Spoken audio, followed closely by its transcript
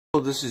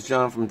Hello, this is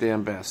John from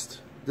Dan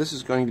Best. This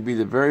is going to be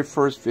the very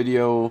first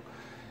video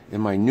in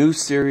my new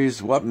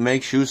series, What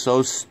Makes You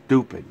So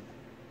Stupid?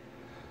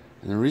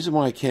 And the reason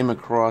why I came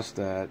across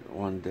that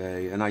one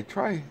day, and I've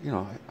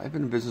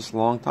been in business a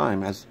long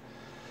time, as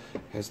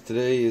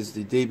today is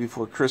the day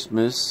before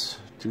Christmas,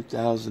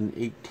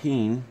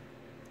 2018.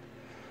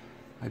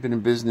 I've been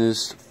in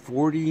business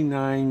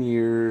 49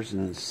 years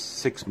and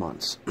 6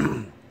 months.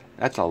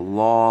 That's a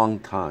long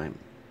time.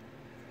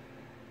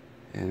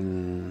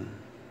 And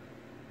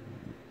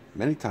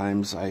many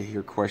times I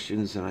hear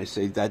questions and I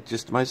say that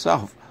just to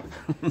myself.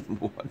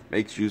 What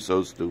makes you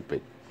so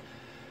stupid?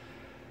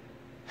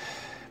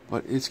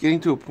 But it's getting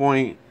to a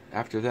point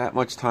after that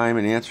much time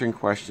and answering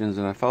questions,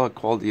 and a fellow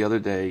called the other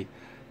day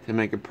to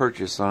make a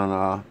purchase on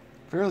a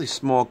fairly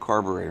small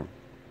carburetor.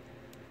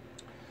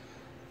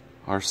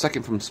 Our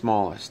second from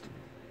smallest,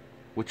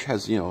 which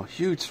has,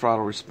 huge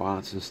throttle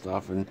response and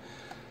stuff. And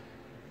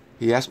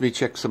he asked me to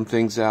check some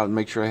things out and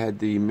make sure I had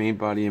the main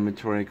body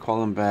inventory. I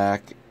call him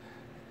back,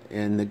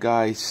 and the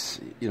guy,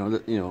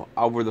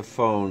 over the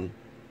phone,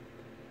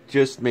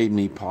 just made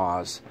me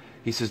pause.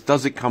 He says,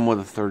 "Does it come with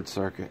a third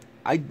circuit?"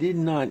 I did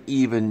not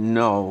even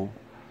know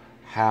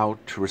how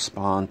to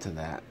respond to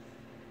that.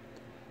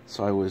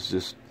 So I was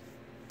just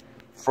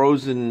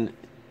frozen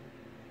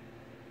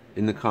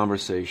in the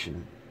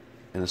conversation.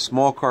 And a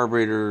small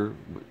carburetor,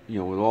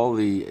 with all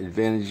the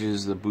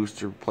advantages, the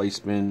booster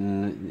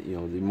placement,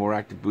 the more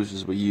active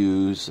boosters we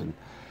use, and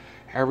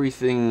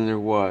everything there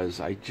was,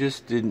 I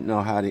just didn't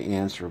know how to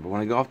answer. But when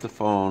I got off the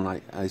phone,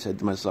 I said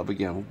to myself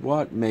again,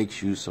 what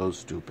makes you so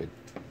stupid?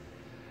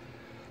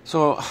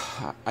 So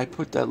I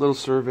put that little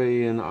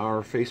survey in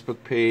our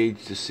Facebook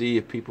page to see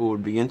if people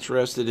would be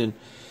interested in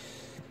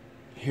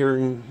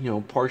hearing,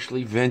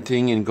 partially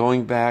venting and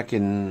going back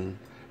and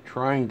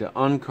trying to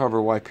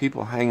uncover why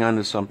people hang on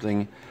to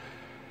something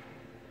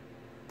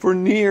for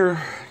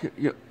near,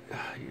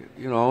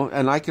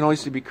 and I can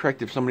always be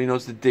correct if somebody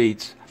knows the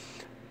dates.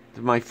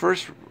 My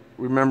first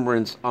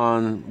remembrance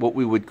on what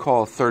we would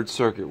call a third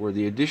circuit, where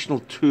the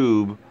additional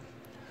tube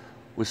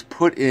was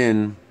put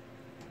in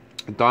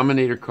a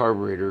Dominator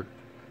carburetor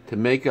to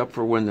make up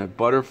for when the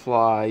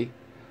Butterfly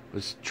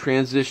was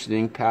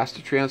transitioning past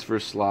the transfer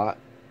slot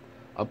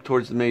up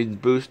towards the main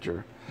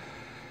booster.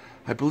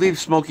 I believe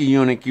Smokey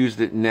Yunick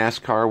used it in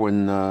NASCAR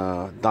when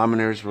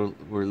Dominators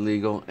were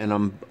legal,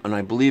 and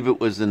I believe it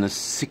was in the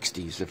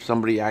 60s. If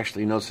somebody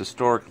actually knows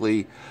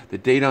historically the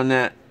date on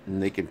that,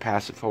 and they can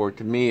pass it forward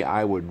to me,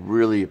 I would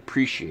really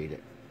appreciate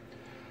it.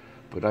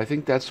 But I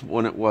think that's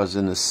when it was,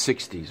 in the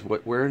 60s.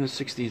 Where in the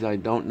 60s, I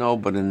don't know,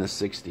 but in the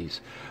 60s.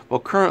 Well,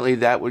 currently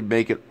that would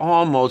make it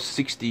almost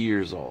 60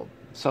 years old.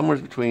 Somewhere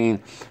between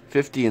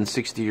 50 and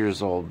 60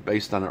 years old,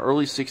 based on the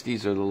early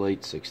 60s or the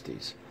late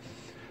 60s.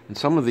 And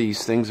some of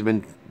these things have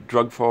been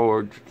drug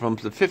forward from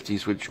the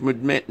 50s, which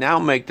would now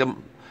make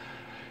them,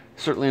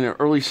 certainly in the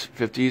early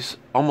 50s,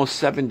 almost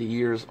 70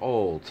 years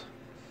old.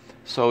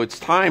 So it's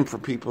time for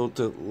people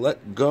to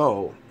let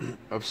go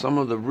of some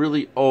of the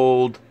really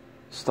old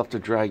stuff they're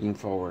dragging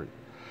forward.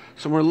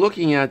 So we're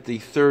looking at the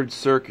third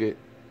circuit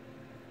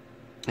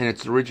and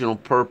its original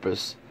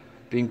purpose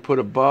being put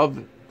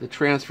above the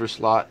transfer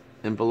slot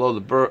and below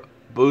the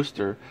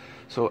booster.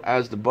 So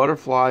as the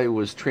Butterfly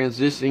was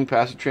transitioning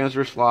past the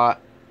transfer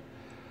slot,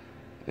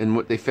 and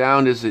what they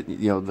found is that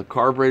the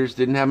carburetors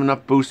didn't have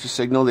enough booster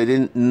signal. They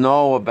didn't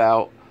know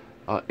about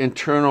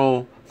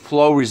internal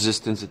flow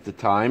resistance at the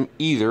time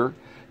either.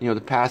 The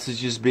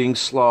passages being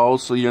slow,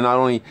 so you're not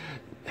only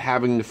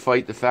having to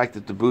fight the fact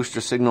that the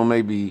booster signal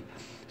may be,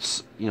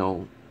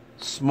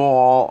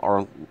 small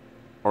or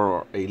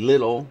a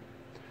little,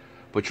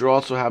 but you're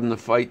also having to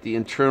fight the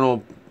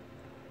internal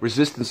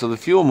resistance of the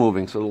fuel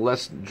moving. So the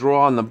less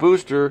draw on the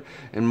booster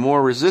and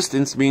more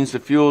resistance means the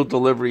fuel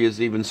delivery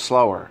is even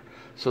slower.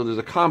 So there's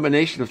a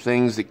combination of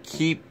things that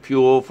keep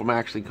fuel from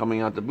actually coming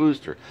out the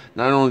booster.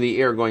 Not only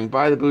the air going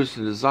by the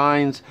booster,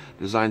 designs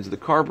of the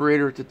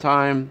carburetor at the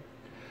time,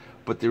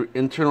 but the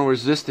internal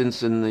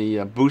resistance in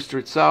the booster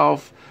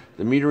itself,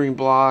 the metering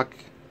block,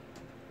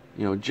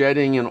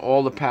 jetting, and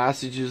all the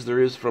passages there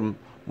is from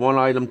one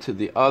item to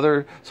the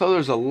other. So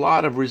there's a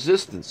lot of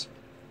resistance,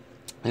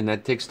 and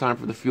that takes time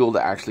for the fuel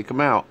to actually come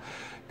out.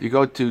 If you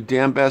go to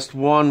Dan Best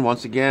 1,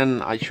 once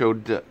again, I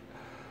showed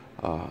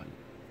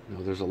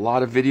there's a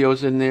lot of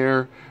videos in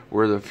there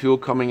where the fuel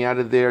coming out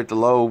of there at the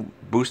low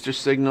booster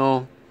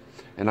signal,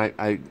 and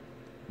I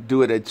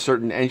do it at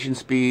certain engine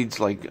speeds,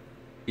 like,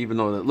 even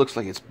though it looks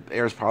like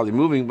air is probably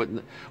moving, but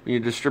when you're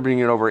distributing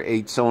it over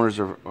 8 cylinders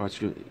or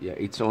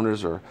 8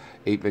 cylinders or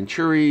 8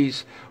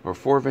 Venturis or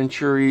 4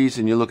 Venturis,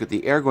 and you look at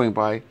the air going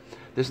by,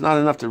 there's not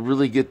enough to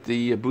really get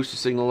the booster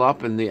signal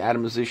up and the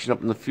atomization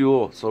up in the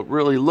fuel. So it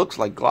really looks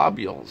like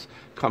globules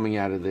coming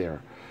out of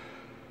there,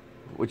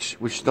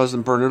 which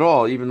doesn't burn at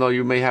all. Even though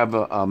you may have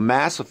a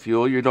mass of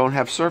fuel, you don't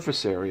have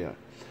surface area.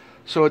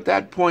 So at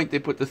that point, they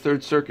put the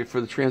third circuit for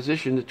the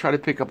transition to try to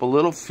pick up a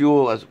little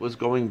fuel as it was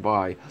going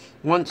by.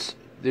 Once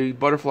the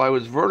Butterfly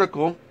was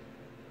vertical,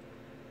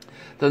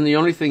 Then the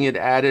only thing it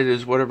added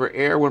is whatever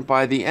air went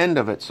by the end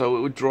of it. So it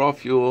would draw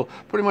fuel,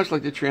 pretty much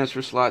like the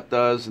transfer slot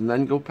does, and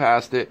then go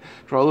past it,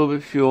 draw a little bit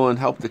of fuel, and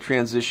help the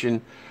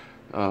transition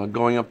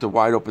going up to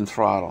wide open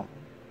throttle.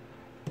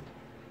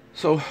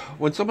 So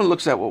when someone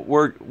looks at what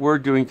we're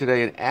doing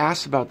today and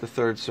asks about the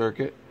third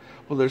circuit,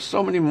 well, there's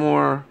so many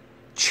more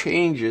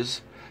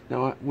changes.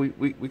 Now,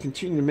 we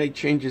continue to make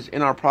changes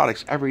in our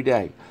products every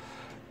day.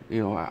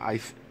 You know, I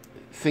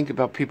think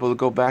about people that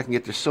go back and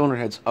get their cylinder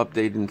heads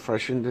updated and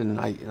freshened, and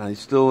I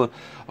still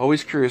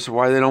always curious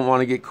why they don't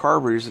want to get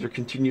carburetors that are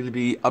continue to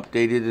be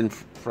updated and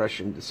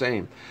freshened the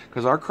same.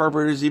 Because our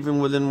carburetors, even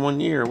within 1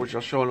 year, which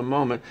I'll show in a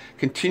moment,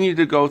 continue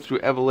to go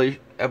through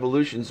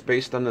evolutions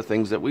based on the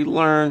things that we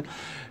learn,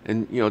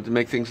 and to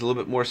make things a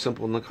little bit more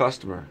simple in the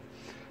customer.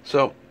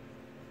 So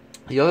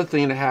the other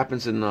thing that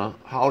happens in the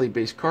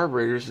Holley-based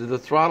carburetors is the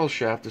throttle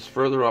shaft is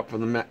further up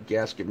from the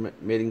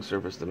gasket mating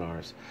surface than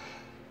ours.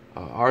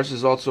 Ours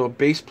is also a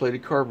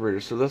base-plated carburetor,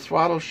 so the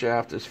throttle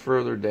shaft is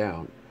further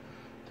down,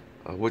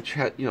 which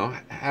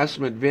has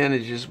some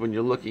advantages when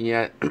you're looking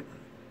at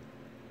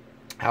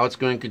how it's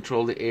going to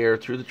control the air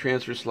through the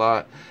transfer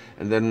slot,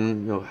 and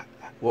then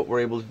what we're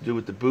able to do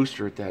with the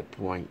booster at that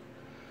point.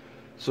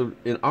 So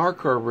in our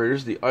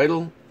carburetors, the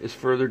idle is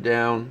further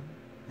down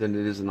than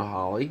it is in the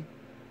Holley.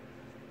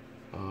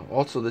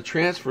 Also, the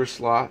transfer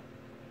slot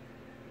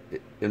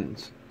in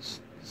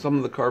some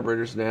of the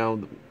carburetors now,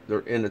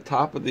 they're in the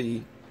top of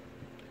the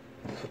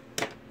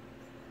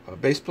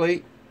base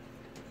plate,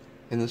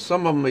 and then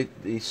some of them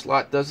the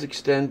slot does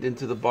extend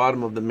into the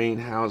bottom of the main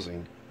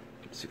housing.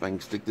 Let's see if I can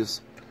stick this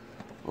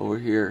over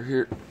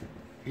here.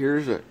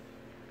 Here's a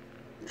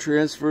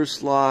transfer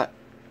slot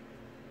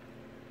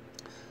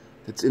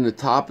that's in the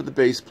top of the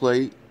base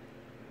plate.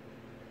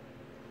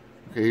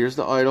 Okay, here's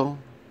the idle.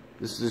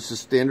 This is a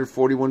standard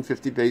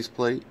 4150 base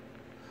plate.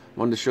 I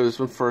wanted to show this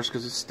one first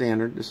because it's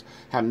standard. This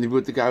happened to be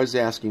what the guy was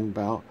asking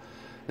about,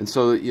 and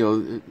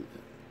so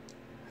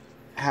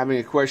having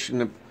a question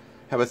to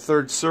have a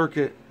third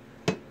circuit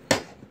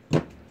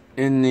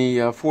in the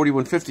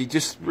 4150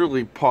 just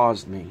really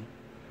paused me.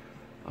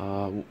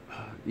 In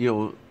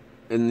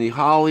the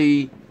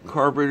Holley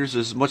carburetors,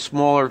 there's much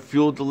smaller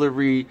fuel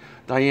delivery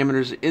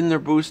diameters in their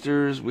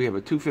boosters. We have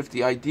a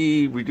 250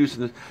 ID,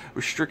 reducing the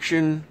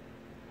restriction.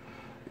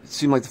 It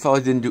seemed like the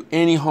fellow didn't do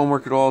any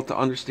homework at all to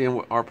understand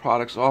what our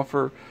products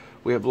offer.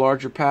 We have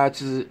larger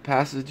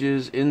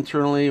passages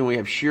internally, and we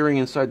have shearing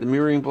inside the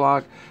mirroring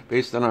block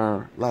based on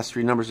our last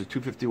three numbers of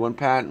 251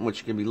 patent,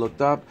 which can be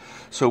looked up.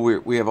 So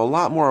we have a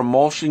lot more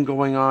emulsion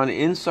going on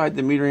inside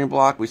the metering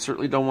block. We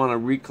certainly don't want to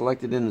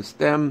recollect it in the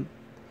stem.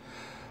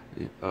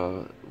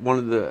 One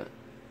of the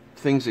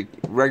things that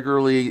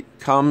regularly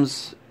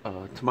comes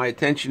to my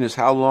attention is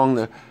how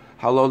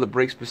low the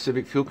brake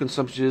specific fuel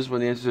consumption is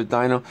when it enters a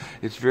dyno.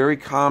 It's very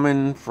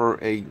common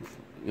for a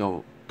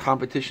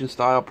competition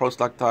style, pro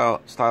stock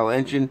style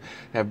engine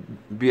have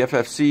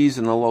BFFCs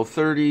in the low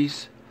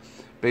 30s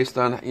based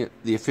on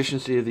the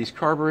efficiency of these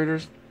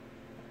carburetors.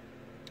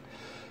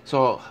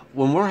 So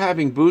when we're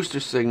having booster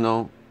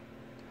signal,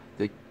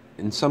 they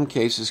in some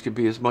cases could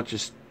be as much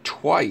as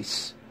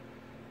twice.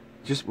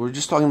 We're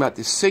just talking about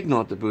the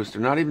signal at the booster,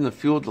 not even the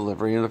fuel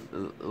delivery and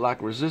the lack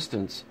of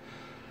resistance.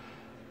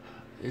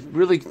 It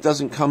really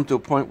doesn't come to a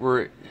point where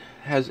it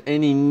has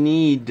any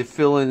need to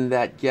fill in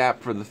that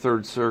gap for the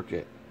third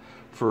circuit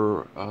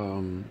for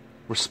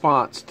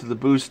response to the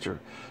booster.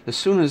 As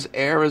soon as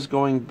air is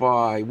going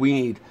by, we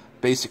need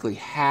basically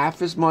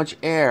half as much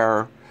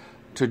air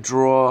to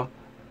draw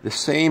the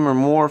same or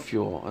more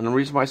fuel. And the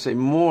reason why I say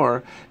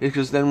more is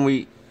because then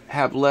we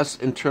have less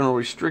internal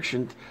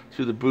restriction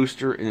through the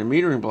booster and the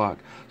metering block.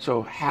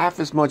 So half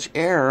as much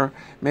air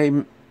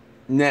may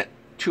net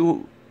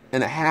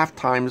 2.5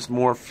 times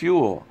more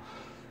fuel.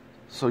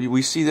 So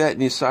we see that in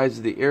the sides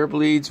of the air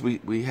bleeds.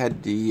 We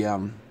had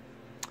the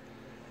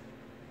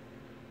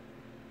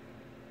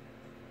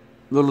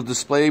little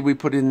display we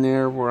put in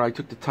there where I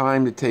took the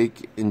time to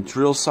take in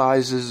drill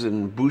sizes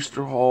and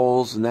booster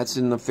holes, and that's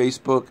in the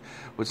Facebook.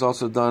 It's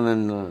also done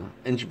in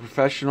Engine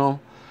Professional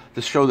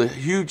to show the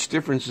huge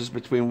differences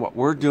between what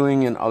we're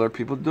doing and other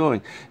people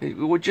doing. It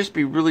would just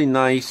be really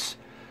nice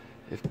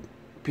if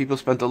people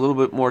spent a little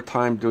bit more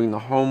time doing the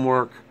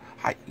homework.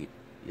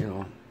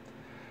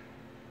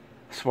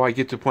 That's why I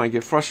get to the point I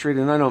get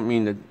frustrated, and I don't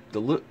mean to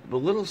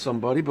belittle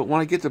somebody, but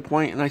when I get to the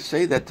point and I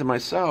say that to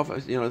myself,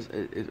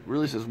 it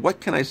really says, what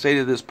can I say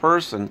to this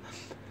person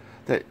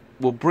that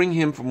will bring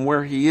him from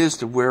where he is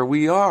to where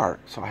we are?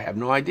 So I have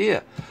no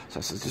idea. So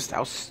I said, just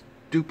how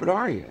stupid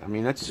are you? I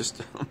mean, that's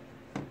just,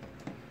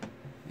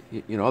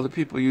 other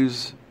people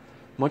use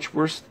much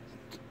worse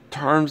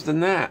terms than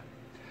that.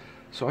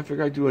 So I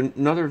figured I'd do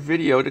another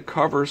video to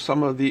cover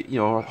some of the,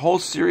 a whole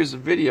series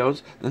of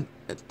videos, and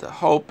the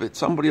hope that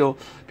somebody will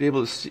be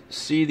able to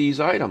see these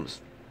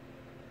items.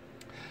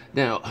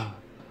 Now,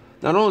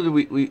 not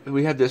only do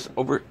we have this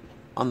over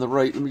on the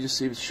right, let me just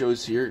see if it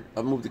shows here.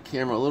 I'll move the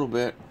camera a little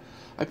bit.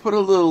 I put a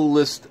little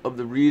list of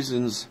the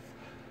reasons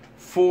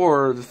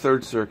for the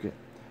third circuit.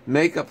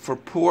 Make up for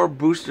poor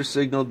booster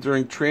signal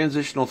during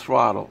transitional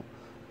throttle.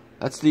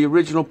 That's the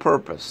original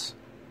purpose.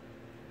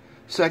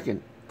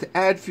 Second, to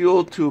add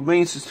fuel to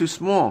mains is too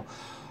small.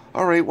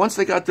 Alright, once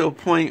they got to a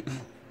point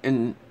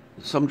in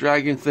some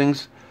Dragon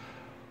things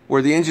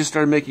where the engine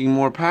started making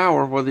more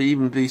power, whether they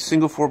even be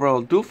single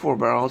 4-barrel or dual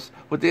 4-barrels,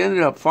 what they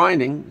ended up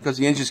finding, because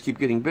the engines keep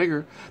getting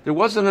bigger, there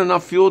wasn't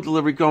enough fuel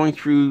delivery going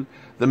through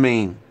the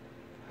main.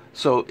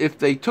 So if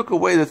they took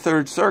away the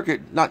third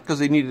circuit, not because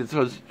they needed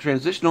the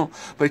transitional,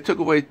 but they took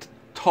away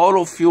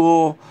total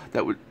fuel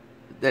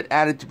that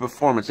added to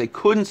performance. They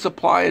couldn't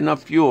supply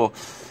enough fuel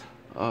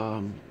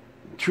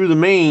through the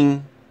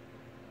main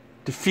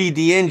to feed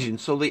the engine.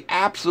 So they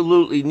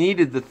absolutely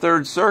needed the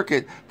third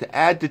circuit to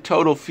add the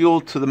total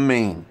fuel to the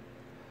main.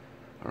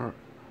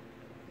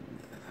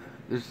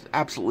 There's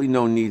absolutely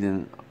no need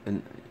in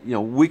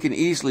we can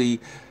easily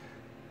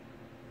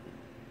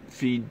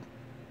feed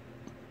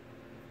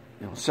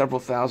several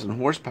thousand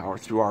horsepower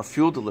through our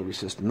fuel delivery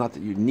system. Not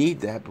that you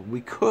need that, but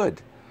we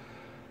could.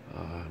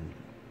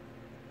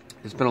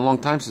 It's been a long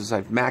time since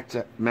I've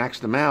maxed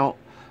them out.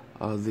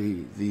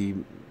 The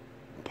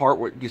part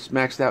where it gets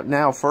maxed out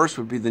now first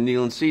would be the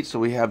kneel and seat. So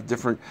we have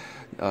different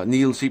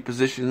kneel and seat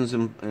positions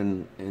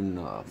and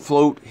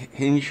float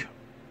hinge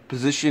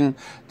position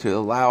to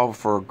allow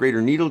for a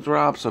greater needle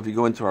drop. So if you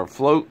go into our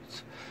float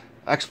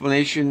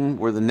explanation,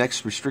 where the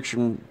next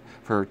restriction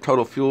for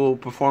total fuel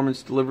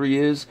performance delivery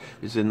is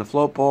in the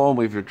float ball, and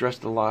we've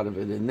addressed a lot of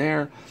it in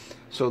there.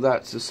 So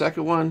that's the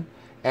second one.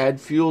 Add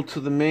fuel to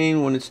the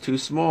main when it's too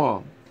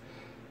small.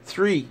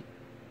 3,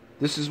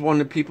 this is one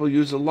that people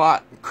use a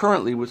lot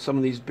currently with some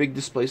of these big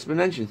displacement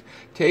engines.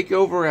 Take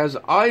over as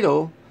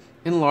idle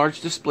in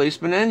large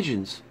displacement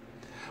engines.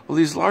 Well,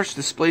 these large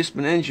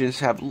displacement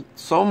engines have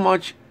so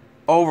much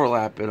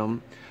overlap in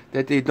them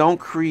that they don't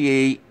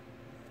create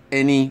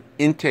any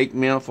intake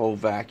manifold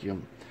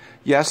vacuum.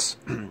 Yes,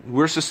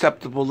 we're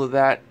susceptible to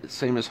that,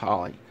 same as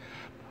Holly.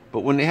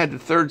 But when they had the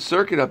third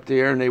circuit up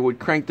there and they would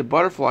crank the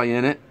butterfly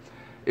in it,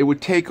 it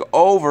would take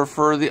over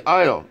for the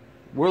idle.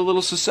 We're a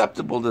little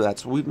susceptible to that,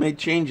 so we've made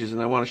changes,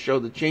 and I want to show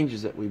the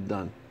changes that we've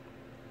done.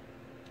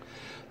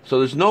 So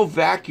there's no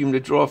vacuum to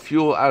draw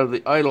fuel out of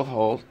the idle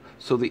hole,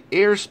 so the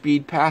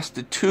airspeed past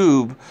the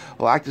tube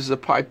will act as a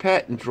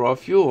pipette and draw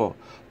fuel.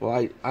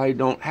 Well, I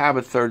don't have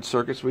a third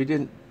circuit, so we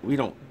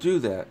don't do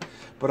that.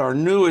 But our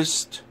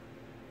newest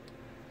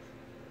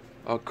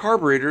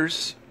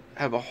carburetors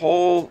have a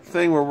whole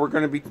thing where we're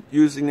going to be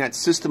using that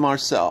system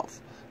ourselves.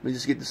 Let me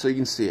just get this so you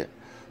can see it.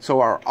 So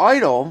our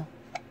idle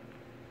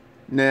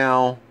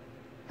now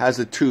has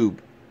a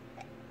tube.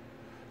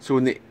 So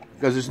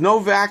because there's no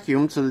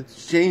vacuum, so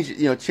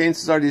the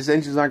chances are these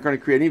engines aren't going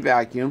to create any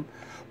vacuum.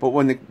 But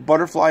when the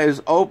butterfly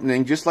is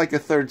opening, just like a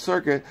third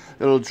circuit,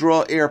 it'll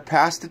draw air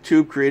past the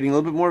tube, creating a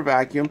little bit more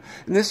vacuum.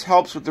 And this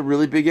helps with the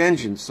really big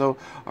engines. So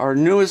our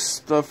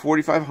newest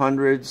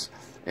 4500s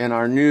and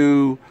our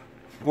new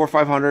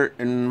 4500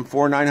 and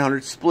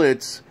 4900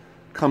 splits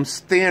come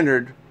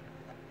standard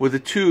with a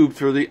tube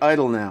through the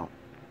idle now.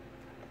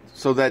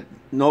 So that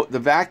the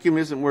vacuum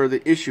isn't where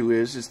the issue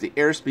is, it's the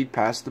airspeed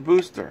past the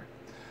booster.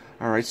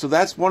 Alright, so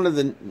that's one of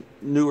the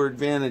newer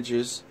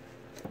advantages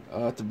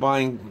to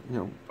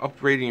buying,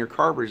 upgrading your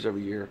carburetors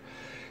every year.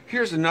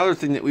 Here's another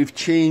thing that we've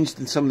changed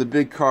in some of the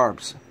big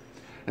carbs.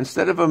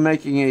 Instead of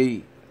making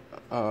a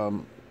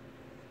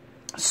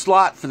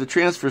slot for the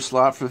transfer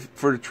slot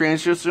for the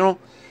transitional,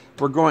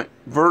 we're going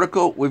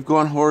vertical, we've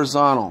gone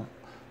horizontal.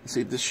 Let's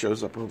see if this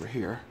shows up over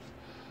here.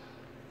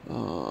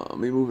 Let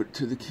me move it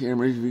to the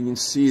camera so you can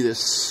see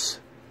this.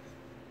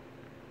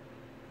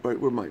 Right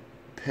where my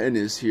pen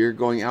is here,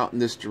 going out in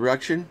this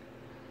direction.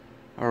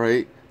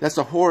 Alright, that's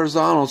a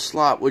horizontal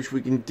slot which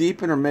we can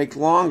deepen or make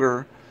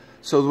longer,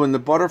 so when the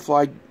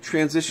butterfly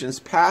transitions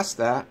past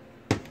that.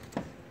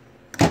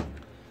 I'll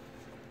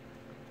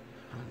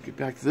get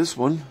back to this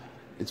one.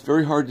 It's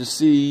very hard to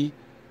see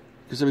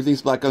because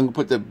everything's black. I'm going to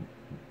put the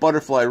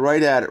butterfly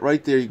right at it,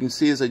 right there. You can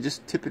see as I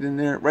just tip it in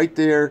there. Right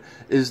there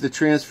is the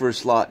transfer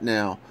slot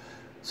now.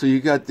 So you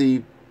got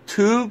the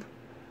tube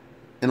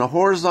in a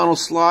horizontal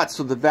slot,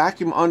 so the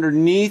vacuum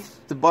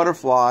underneath the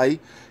butterfly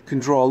can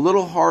draw a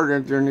little harder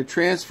during the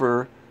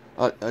transfer,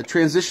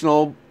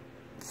 transitional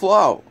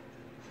flow.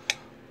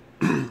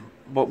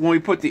 But when we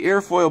put the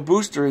airfoil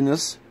booster in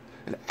this,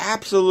 it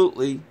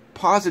absolutely,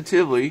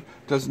 positively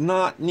does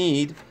not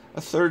need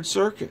a third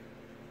circuit.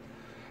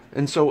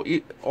 And so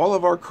all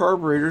of our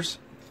carburetors,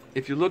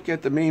 if you look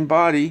at the main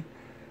body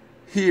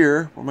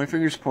here, where my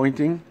finger's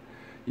pointing,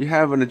 you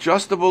have an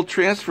adjustable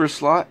transfer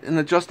slot and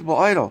adjustable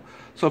idle.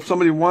 So if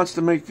somebody wants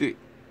to make the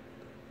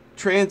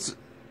transfer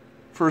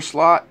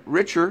slot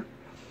richer,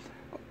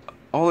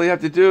 all they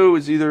have to do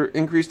is either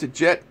increase the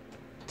jet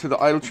to the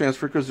idle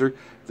transfer, because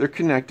they're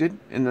connected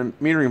in the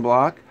metering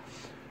block,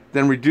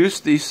 then reduce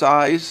the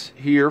size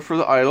here for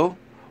the idle,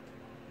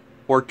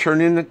 or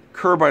turn in the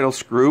curb idle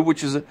screw,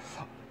 which is a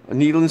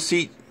needle and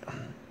seat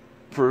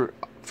for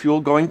fuel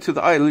going to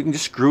the idle. You can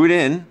just screw it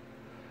in,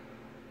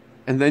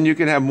 and then you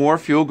can have more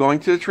fuel going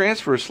to the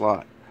transfer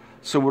slot.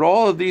 So with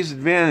all of these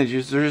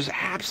advantages, there's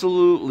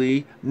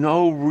absolutely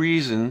no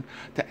reason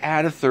to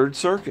add a third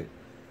circuit.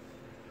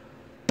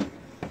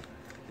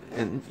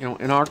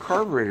 in our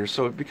carburetor.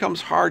 So it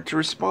becomes hard to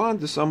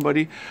respond to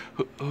somebody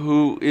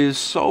who is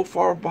so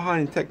far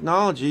behind in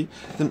technology.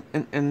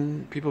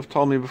 And people have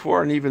told me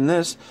before, and even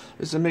this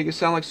is to make it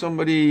sound like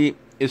somebody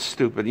is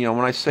stupid. When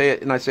I say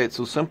it, and I say it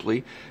so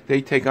simply,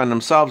 they take on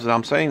themselves that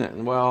I'm saying it.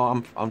 And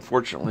well,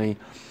 unfortunately,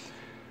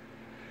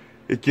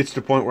 it gets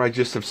to the point where I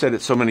just have said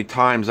it so many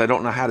times, I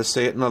don't know how to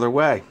say it another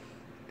way.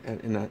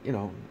 And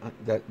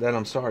that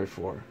I'm sorry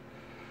for.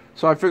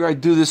 So I figure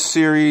I'd do this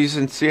series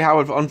and see how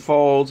it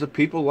unfolds, if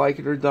people like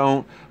it or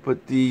don't.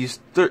 But these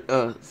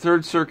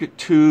third circuit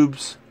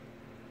tubes,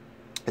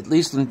 at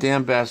least in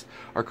damn best,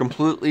 are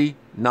completely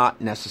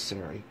not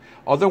necessary.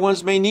 Other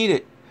ones may need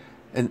it.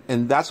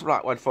 And that's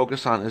what I'd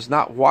focus on, is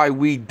not why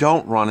we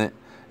don't run it,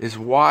 is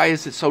why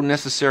is it so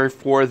necessary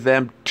for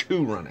them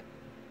to run it.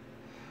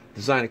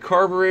 Design a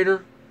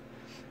carburetor,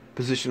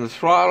 position the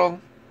throttle,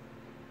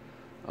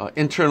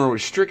 internal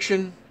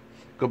restriction,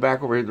 go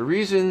back over the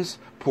reasons,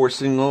 poor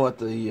signal at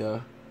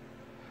the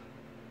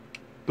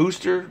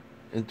booster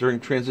and during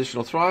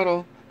transitional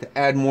throttle, to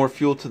add more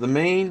fuel to the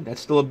main, that's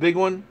still a big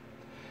one,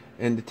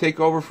 and to take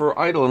over for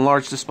idle and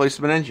large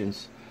displacement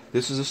engines.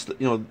 This is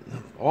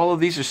all of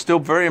these are still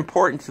very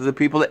important to the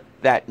people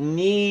that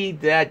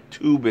need that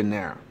tube in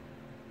there.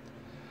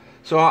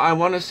 So I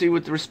want to see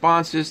what the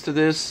response is to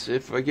this.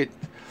 If I get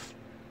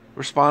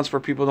response where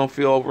people don't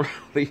feel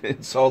overly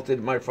insulted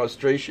at my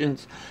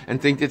frustrations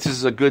and think this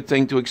is a good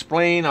thing to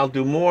explain, I'll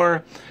do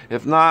more.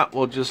 If not,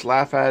 we'll just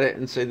laugh at it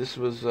and say this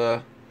was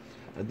a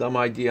dumb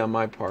idea on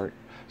my part.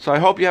 So I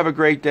hope you have a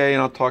great day,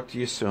 and I'll talk to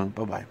you soon.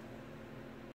 Bye-bye.